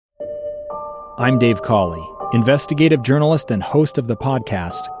I'm Dave Cawley, investigative journalist and host of the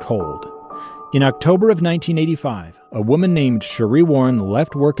podcast Cold. In October of 1985, a woman named Sheree Warren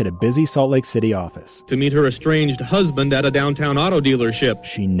left work at a busy Salt Lake City office to meet her estranged husband at a downtown auto dealership.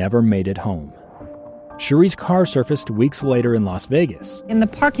 She never made it home. Sheree's car surfaced weeks later in Las Vegas. In the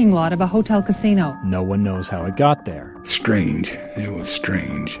parking lot of a hotel casino. No one knows how it got there. Strange. It was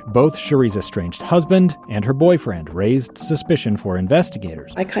strange. Both Sheree's estranged husband and her boyfriend raised suspicion for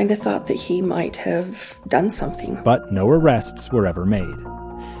investigators. I kind of thought that he might have done something. But no arrests were ever made.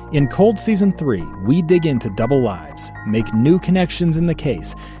 In Cold Season 3, we dig into double lives, make new connections in the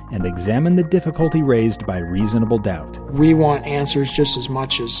case, and examine the difficulty raised by reasonable doubt. We want answers just as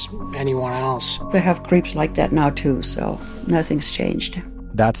much as anyone else. They have creeps like that now too, so nothing's changed.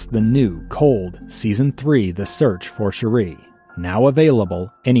 That's the new Cold Season 3, The Search for Sheree, now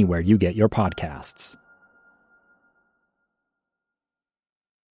available anywhere you get your podcasts.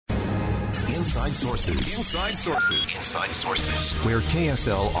 Inside Sources. Inside Sources. Inside Sources. Where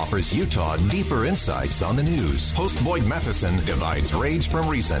KSL offers Utah deeper insights on the news. Host Boyd Matheson divides rage from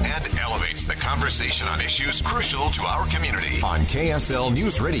reason and elevates the conversation on issues crucial to our community. On KSL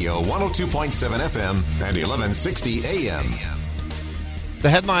News Radio 102.7 FM and 1160 AM.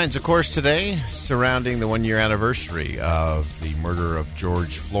 The headlines, of course, today surrounding the one-year anniversary of the murder of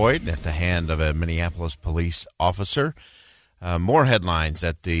George Floyd at the hand of a Minneapolis police officer. More headlines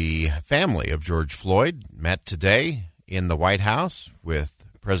that the family of George Floyd met today in the White House with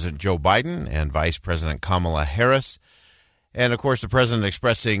President Joe Biden and Vice President Kamala Harris. And, of course, the president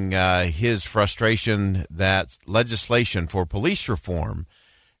expressing his frustration that legislation for police reform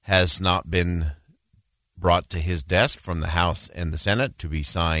has not been brought to his desk from the House and the Senate to be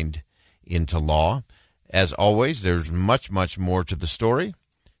signed into law. As always, there's much, much more to the story.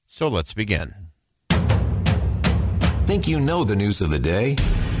 So let's begin. Think you know the news of the day?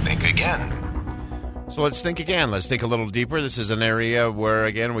 Think again. So let's think again. Let's think a little deeper. This is an area where,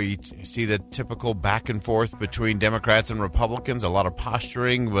 again, we see the typical back and forth between Democrats and Republicans, a lot of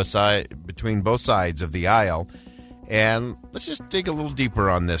posturing between both sides of the aisle. And let's just dig a little deeper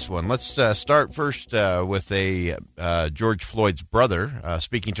on this one. Let's start first with George Floyd's brother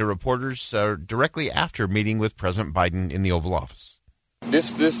speaking to reporters directly after meeting with President Biden in the Oval Office.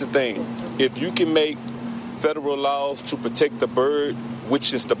 This is the thing. If you can make federal laws to protect the bird,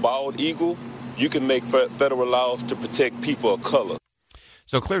 which is the bald eagle, you can make federal laws to protect people of color.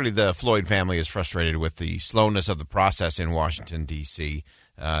 So clearly the Floyd family is frustrated with the slowness of the process in Washington, D.C.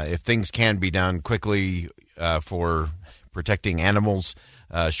 If things can be done quickly for protecting animals,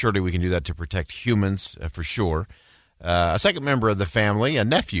 surely we can do that to protect humans for sure. A second member of the family, a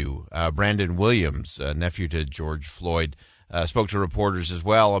nephew, Brandon Williams, nephew to George Floyd, spoke to reporters as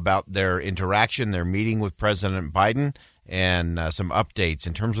well about their interaction, their meeting with President Biden, and some updates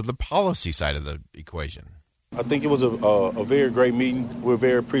in terms of the policy side of the equation. I think it was a very great meeting. We're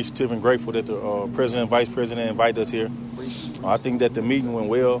very appreciative and grateful that the president and vice president invited us here. I think that the meeting went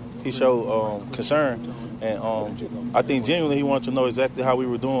well. He showed concern, and I think genuinely he wanted to know exactly how we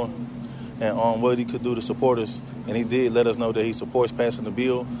were doing and what he could do to support us. And he did let us know that he supports passing the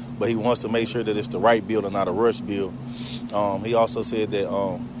bill, but he wants to make sure that it's the right bill and not a rush bill. He also said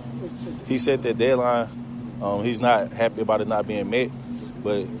that he set that deadline. He's not happy about it not being met,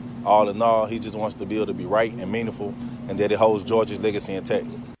 but all in all, he just wants the bill to be right and meaningful and that it holds George's legacy intact.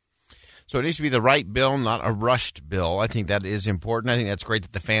 So it needs to be the right bill, not a rushed bill. I think that is important. I think that's great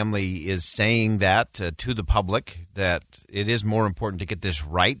that the family is saying that to the public, that it is more important to get this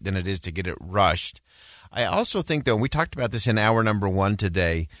right than it is to get it rushed. I also think, though, and we talked about this in hour number 1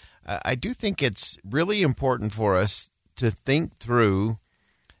 today, I do think it's really important for us to think through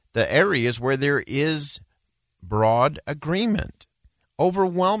the areas where there is broad agreement,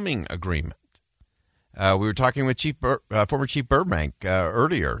 overwhelming agreement. We were talking with former Chief Burbank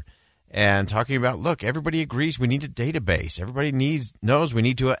earlier, and talking about, look, everybody agrees we need a database. Everybody knows we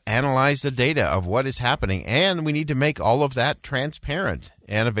need to analyze the data of what is happening, and we need to make all of that transparent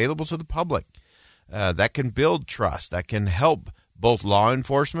and available to the public. That can build trust. That can help both law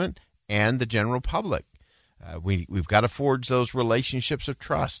enforcement and the general public. We've got to forge those relationships of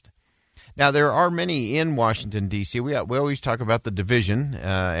trust. Now, there are many in Washington, D.C. We always talk about the division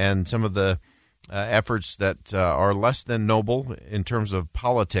and some of the efforts that are less than noble in terms of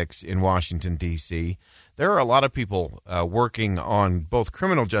politics in Washington, D.C. There are a lot of people working on both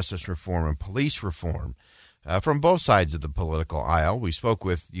criminal justice reform and police reform from both sides of the political aisle. We spoke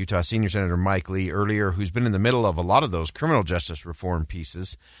with Utah Senior Senator Mike Lee earlier, who's been in the middle of a lot of those criminal justice reform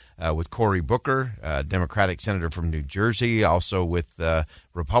pieces, with Cory Booker, Democratic Senator from New Jersey, also with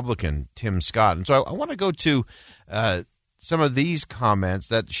Republican Tim Scott. And so I want to go to some of these comments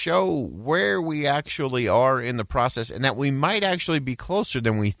that show where we actually are in the process and that we might actually be closer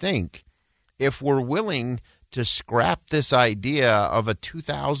than we think if we're willing to scrap this idea of a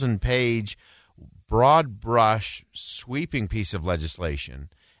 2,000-page, broad-brush, sweeping piece of legislation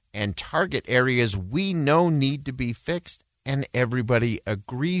and target areas we know need to be fixed and everybody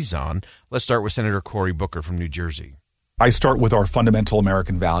agrees on. Let's start with Senator Cory Booker from New Jersey. I start with our fundamental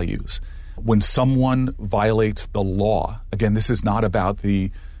American values. When someone violates the law, again, this is not about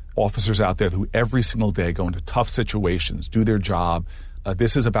the officers out there who every single day go into tough situations, do their job.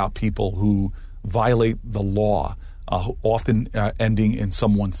 This is about people who violate the law, often ending in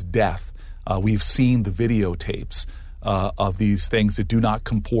someone's death. We've seen the videotapes of these things that do not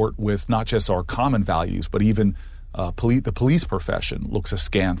comport with not just our common values, but even the police profession looks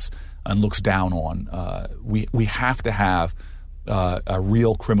askance and looks down on. We have to have a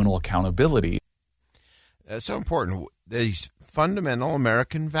real criminal accountability. That's so important. These fundamental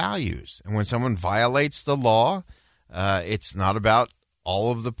American values. And when someone violates the law, it's not about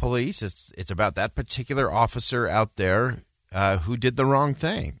all of the police. It's about that particular officer out there who did the wrong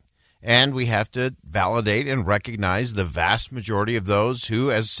thing. And we have to validate and recognize the vast majority of those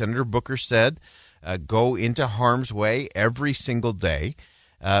who, as Senator Booker said, go into harm's way every single day,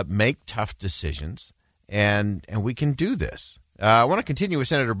 make tough decisions, and we can do this. I want to continue with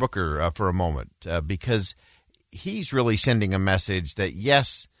Senator Booker for a moment because he's really sending a message that,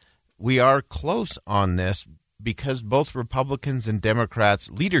 yes, we are close on this because both Republicans and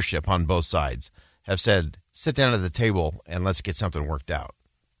Democrats, leadership on both sides, have said, sit down at the table and let's get something worked out.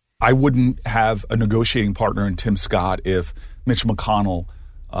 I wouldn't have a negotiating partner in Tim Scott if Mitch McConnell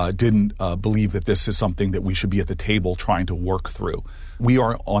didn't believe that this is something that we should be at the table trying to work through. We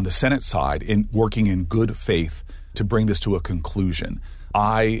are on the Senate side working in good faith to bring this to a conclusion.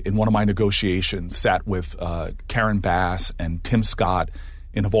 I, in one of my negotiations, sat with Karen Bass and Tim Scott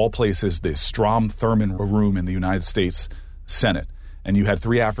in, of all places, the Strom Thurmond room in the United States Senate. And you had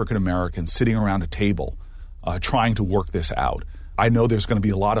 3 African Americans sitting around a table trying to work this out. I know there's going to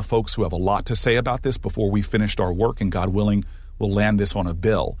be a lot of folks who have a lot to say about this before we finished our work, and God willing, we'll land this on a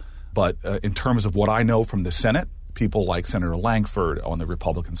bill. But in terms of what I know from the Senate, people like Senator Langford on the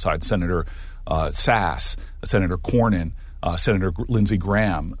Republican side, Senator Sass, Senator Cornyn, Senator Lindsey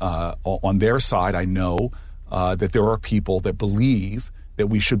Graham, on their side, I know that there are people that believe that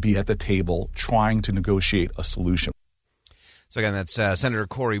we should be at the table trying to negotiate a solution. So, again, that's Senator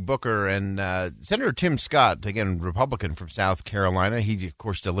Cory Booker and Senator Tim Scott, again, Republican from South Carolina. He, of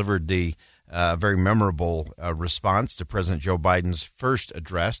course, delivered the very memorable response to President Joe Biden's first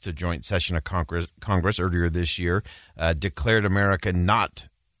address to joint session of Congress earlier this year, declared America not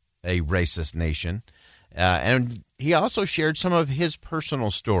a racist nation. And he also shared some of his personal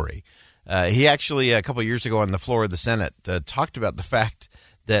story. He actually, a couple of years ago on the floor of the Senate, talked about the fact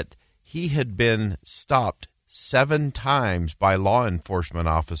that he had been stopped 7 times by law enforcement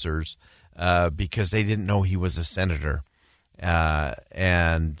officers because they didn't know he was a senator,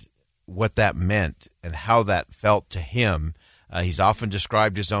 and what that meant and how that felt to him. He's often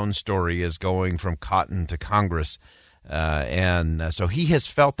described his own story as going from cotton to Congress, and so he has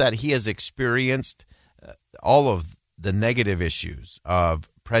felt that. He has experienced all of the negative issues of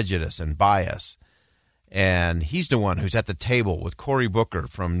prejudice and bias. And he's the one who's at the table with Cory Booker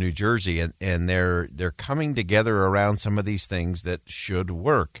from New Jersey, and they're coming together around some of these things that should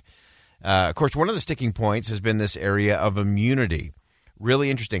work. Of course, one of the sticking points has been this area of immunity. Really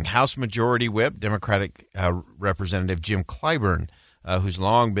interesting. House Majority Whip, Democratic Representative Jim Clyburn, who's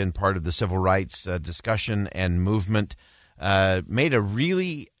long been part of the civil rights discussion and movement, made a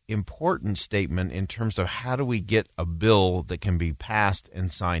really important statement in terms of how do we get a bill that can be passed and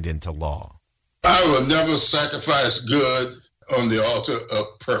signed into law. I will never sacrifice good on the altar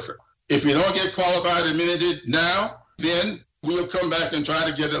of perfect. If we don't get qualified immunity now, then we'll come back and try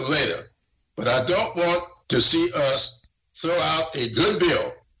to get it later. But I don't want to see us throw out a good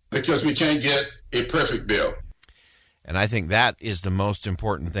bill because we can't get a perfect bill. And I think that is the most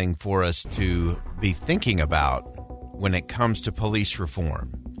important thing for us to be thinking about when it comes to police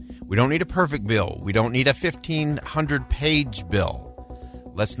reform. We don't need a perfect bill. We don't need a 1,500-page bill.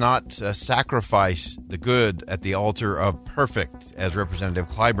 Let's not sacrifice the good at the altar of perfect, as Representative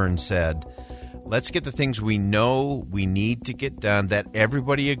Clyburn said. Let's get the things we know we need to get done that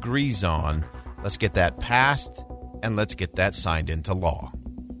everybody agrees on. Let's get that passed, and let's get that signed into law.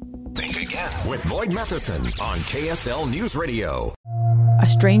 Think Again with Boyd Matheson on KSL News Radio. A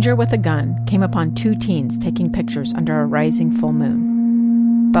stranger with a gun came upon 2 teens taking pictures under a rising full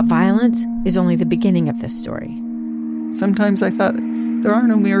moon. But violence is only the beginning of this story. Sometimes I thought, there are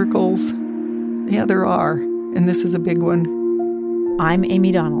no miracles. Yeah, there are. and this is a big one. I'm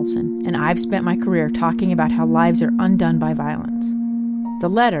Amy Donaldson, and I've spent my career talking about how lives are undone by violence. The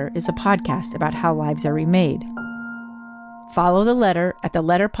Letter is a podcast about how lives are remade. Follow The Letter at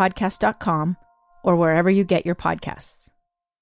theletterpodcast.com or wherever you get your podcasts.